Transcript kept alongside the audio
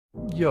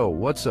Yo,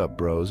 what's up,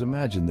 bros?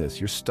 Imagine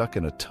this. You're stuck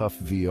in a tough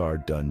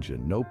VR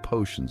dungeon, no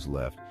potions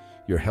left.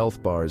 Your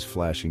health bar is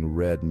flashing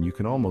red and you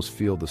can almost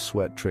feel the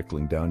sweat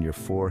trickling down your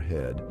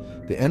forehead.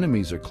 The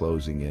enemies are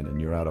closing in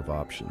and you're out of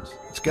options.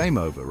 It's game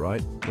over,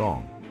 right?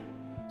 Wrong.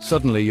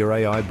 Suddenly, your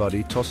AI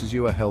buddy tosses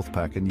you a health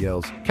pack and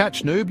yells,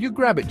 "Catch, noob!" You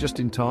grab it just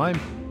in time,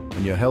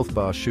 and your health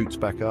bar shoots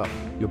back up.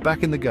 You're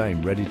back in the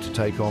game, ready to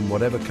take on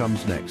whatever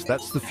comes next.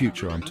 That's the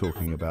future I'm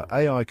talking about.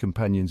 AI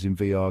companions in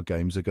VR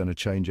games are going to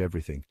change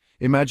everything.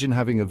 Imagine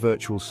having a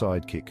virtual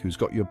sidekick who's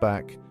got your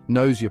back,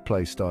 knows your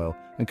playstyle,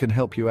 and can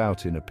help you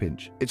out in a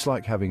pinch. It's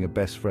like having a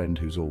best friend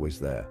who's always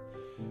there,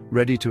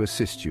 ready to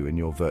assist you in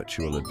your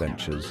virtual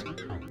adventures.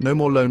 No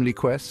more lonely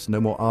quests, no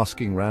more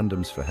asking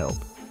randoms for help.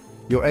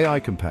 Your AI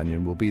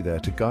companion will be there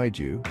to guide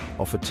you,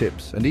 offer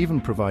tips, and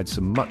even provide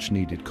some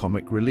much-needed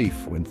comic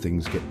relief when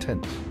things get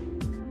tense.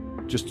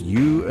 Just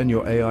you and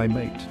your AI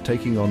mate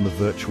taking on the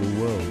virtual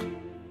world.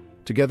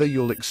 Together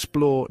you'll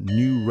explore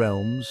new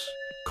realms,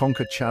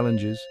 conquer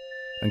challenges,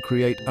 and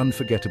create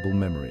unforgettable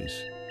memories.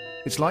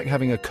 It's like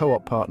having a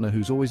co-op partner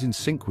who's always in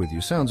sync with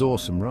you. Sounds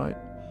awesome, right?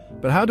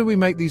 But how do we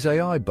make these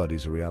AI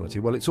buddies a reality?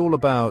 Well, it's all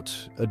about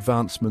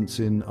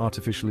advancements in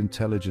artificial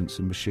intelligence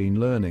and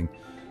machine learning.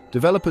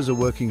 Developers are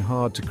working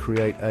hard to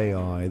create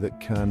AI that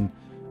can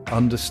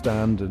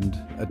understand and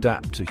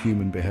adapt to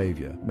human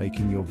behavior,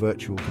 making your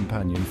virtual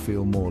companion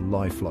feel more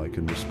lifelike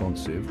and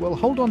responsive. Well,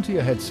 hold on to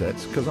your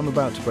headsets, because I'm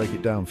about to break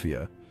it down for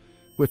you.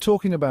 We're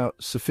talking about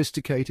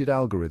sophisticated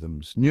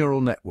algorithms,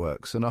 neural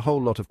networks, and a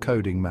whole lot of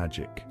coding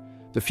magic.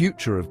 The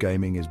future of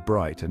gaming is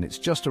bright, and it's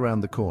just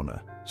around the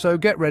corner. So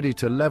get ready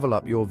to level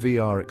up your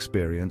VR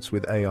experience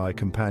with AI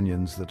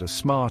companions that are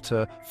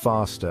smarter,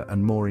 faster,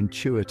 and more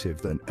intuitive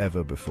than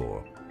ever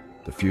before.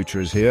 The future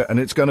is here, and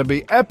it's going to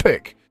be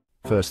epic!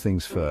 First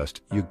things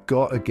first, you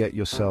gotta get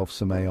yourself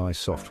some AI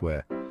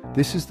software.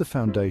 This is the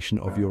foundation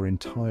of your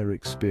entire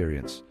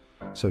experience,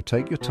 so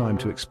take your time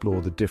to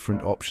explore the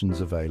different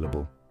options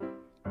available.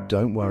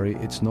 Don't worry,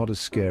 it's not as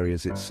scary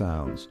as it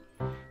sounds.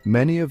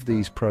 Many of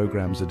these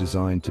programs are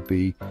designed to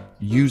be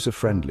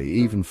user-friendly,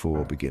 even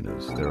for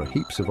beginners. There are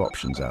heaps of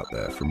options out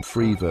there, from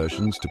free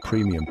versions to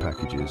premium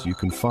packages. You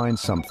can find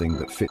something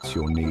that fits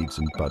your needs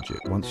and budget.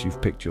 Once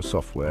you've picked your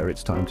software,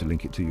 it's time to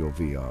link it to your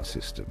VR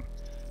system.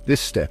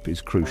 This step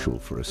is crucial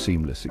for a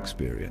seamless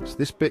experience.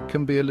 This bit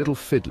can be a little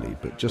fiddly,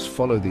 but just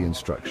follow the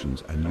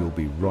instructions and you'll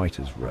be right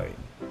as rain.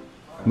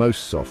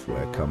 Most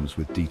software comes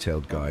with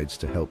detailed guides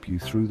to help you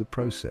through the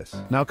process.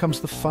 Now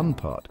comes the fun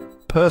part,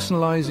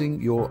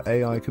 personalizing your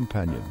AI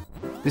companion.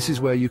 This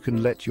is where you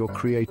can let your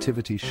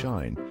creativity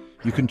shine.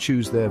 You can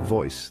choose their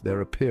voice,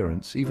 their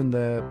appearance, even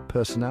their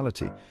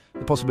personality.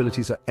 The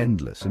possibilities are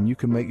endless, and you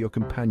can make your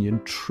companion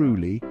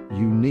truly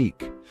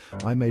unique.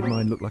 I made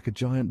mine look like a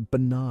giant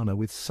banana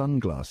with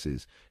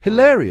sunglasses.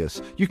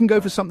 Hilarious! You can go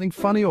for something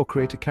funny or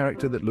create a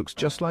character that looks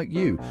just like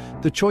you.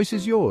 The choice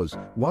is yours.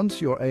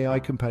 Once your AI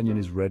companion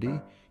is ready,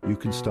 you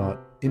can start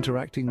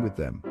interacting with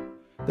them.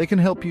 They can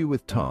help you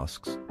with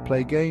tasks,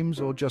 play games,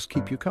 or just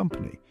keep you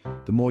company.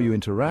 The more you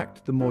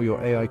interact, the more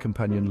your AI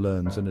companion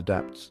learns and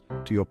adapts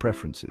to your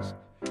preferences.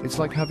 It's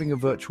like having a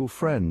virtual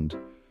friend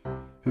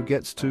who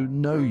gets to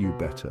know you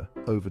better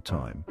over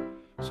time.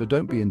 So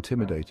don't be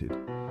intimidated.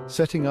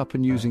 Setting up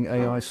and using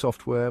AI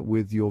software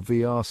with your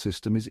VR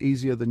system is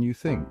easier than you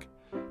think.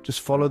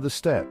 Just follow the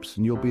steps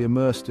and you'll be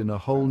immersed in a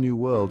whole new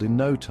world in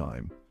no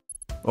time.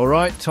 All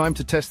right, time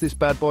to test this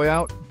bad boy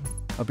out.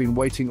 I've been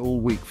waiting all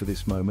week for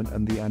this moment,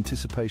 and the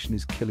anticipation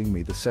is killing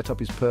me. The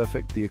setup is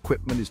perfect, the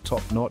equipment is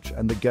top-notch,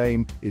 and the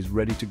game is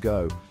ready to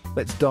go.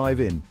 Let's dive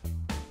in.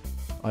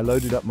 I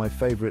loaded up my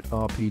favorite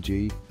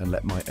RPG and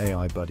let my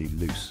AI buddy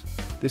loose.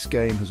 This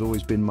game has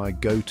always been my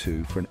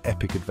go-to for an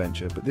epic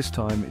adventure, but this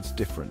time it's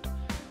different.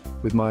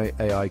 With my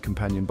AI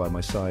companion by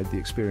my side, the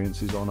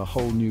experience is on a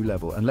whole new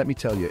level, and let me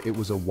tell you, it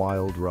was a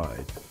wild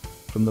ride.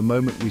 From the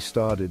moment we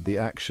started, the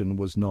action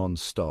was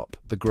non-stop.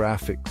 The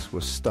graphics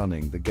were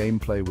stunning, the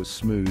gameplay was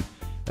smooth,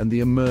 and the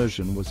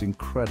immersion was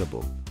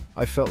incredible.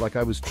 I felt like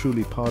I was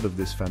truly part of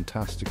this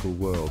fantastical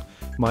world.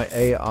 My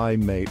AI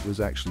mate was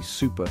actually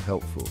super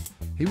helpful.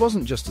 He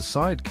wasn't just a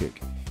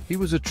sidekick, he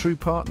was a true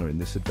partner in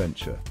this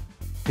adventure.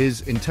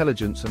 His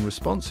intelligence and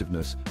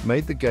responsiveness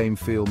made the game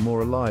feel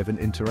more alive and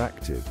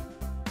interactive.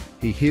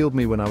 He healed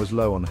me when I was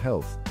low on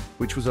health,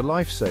 which was a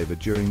lifesaver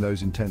during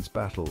those intense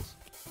battles.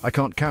 I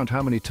can't count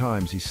how many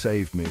times he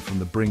saved me from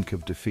the brink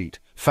of defeat,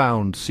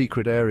 found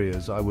secret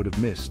areas I would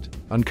have missed,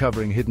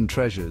 uncovering hidden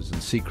treasures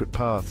and secret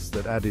paths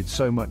that added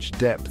so much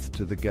depth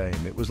to the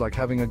game. It was like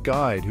having a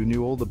guide who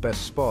knew all the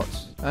best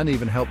spots and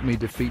even helped me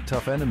defeat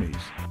tough enemies.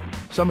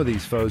 Some of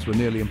these foes were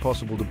nearly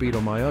impossible to beat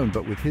on my own,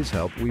 but with his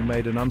help we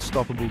made an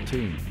unstoppable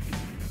team.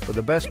 But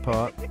the best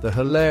part, the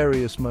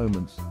hilarious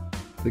moments.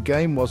 The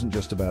game wasn't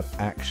just about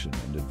action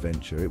and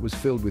adventure, it was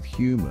filled with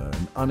humor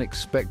and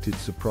unexpected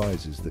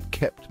surprises that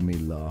kept me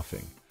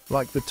laughing.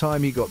 Like the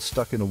time he got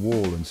stuck in a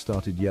wall and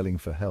started yelling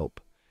for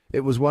help. It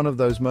was one of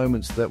those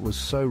moments that was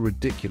so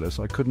ridiculous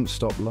I couldn't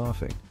stop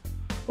laughing.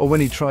 Or when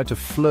he tried to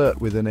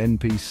flirt with an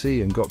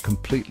NPC and got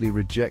completely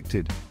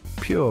rejected.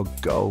 Pure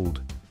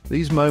gold.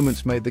 These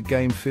moments made the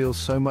game feel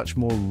so much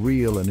more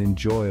real and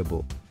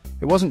enjoyable.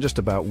 It wasn't just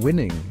about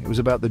winning, it was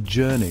about the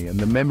journey and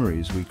the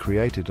memories we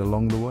created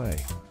along the way.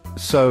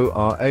 So,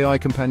 are AI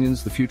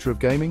companions the future of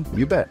gaming?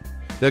 You bet.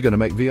 They're going to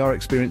make VR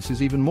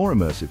experiences even more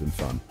immersive and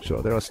fun.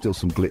 Sure, there are still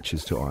some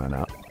glitches to iron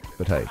out,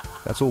 but hey,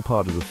 that's all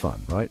part of the fun,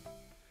 right?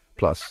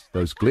 Plus,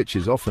 those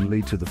glitches often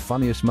lead to the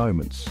funniest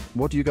moments.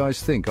 What do you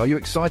guys think? Are you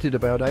excited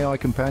about AI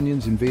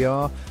companions in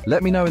VR?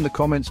 Let me know in the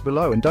comments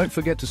below, and don't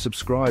forget to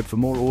subscribe for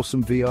more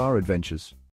awesome VR adventures.